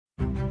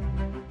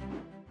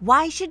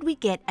Why should we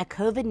get a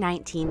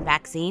COVID-19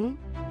 vaccine?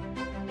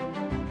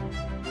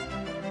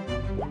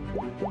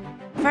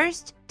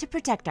 First, to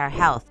protect our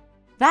health.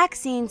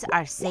 Vaccines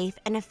are safe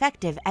and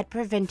effective at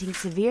preventing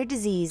severe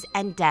disease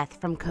and death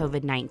from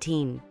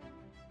COVID-19.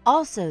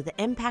 Also, the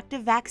impact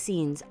of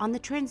vaccines on the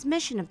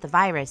transmission of the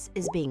virus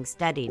is being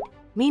studied.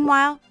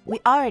 Meanwhile, we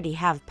already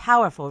have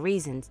powerful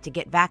reasons to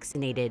get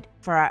vaccinated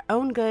for our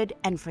own good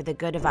and for the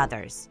good of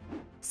others.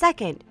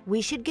 Second,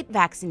 we should get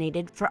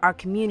vaccinated for our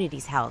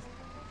community's health.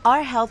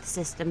 Our health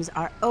systems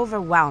are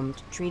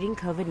overwhelmed treating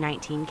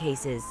COVID-19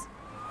 cases.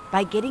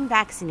 By getting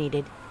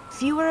vaccinated,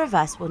 fewer of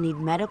us will need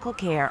medical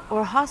care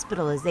or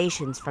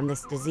hospitalizations from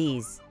this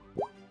disease.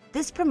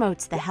 This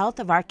promotes the health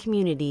of our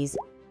communities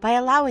by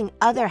allowing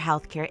other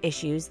healthcare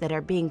issues that are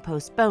being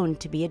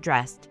postponed to be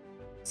addressed,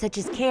 such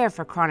as care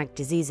for chronic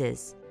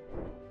diseases.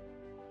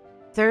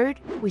 Third,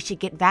 we should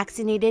get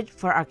vaccinated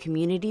for our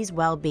community's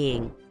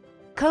well-being.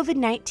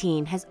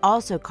 COVID-19 has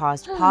also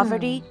caused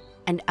poverty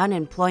and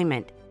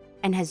unemployment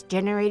and has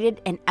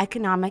generated an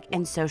economic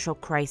and social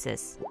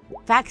crisis.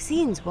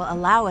 Vaccines will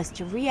allow us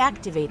to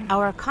reactivate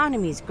our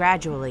economies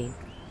gradually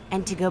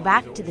and to go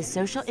back to the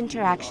social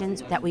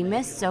interactions that we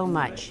miss so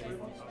much.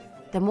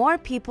 The more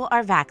people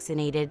are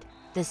vaccinated,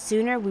 the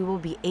sooner we will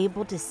be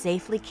able to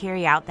safely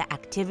carry out the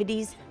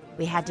activities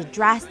we had to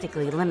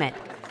drastically limit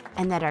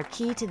and that are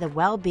key to the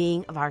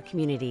well-being of our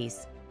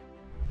communities.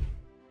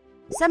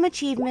 Some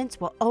achievements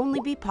will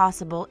only be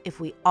possible if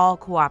we all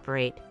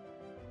cooperate.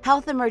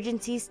 Health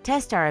emergencies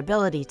test our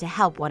ability to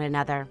help one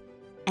another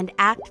and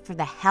act for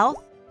the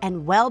health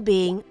and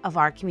well-being of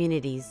our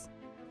communities.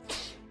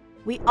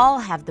 We all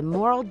have the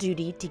moral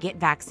duty to get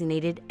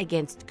vaccinated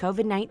against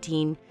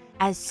COVID-19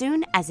 as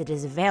soon as it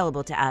is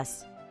available to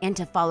us and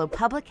to follow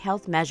public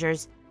health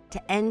measures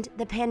to end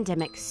the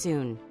pandemic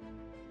soon.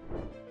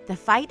 The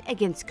fight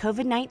against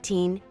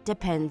COVID-19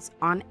 depends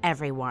on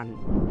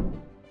everyone.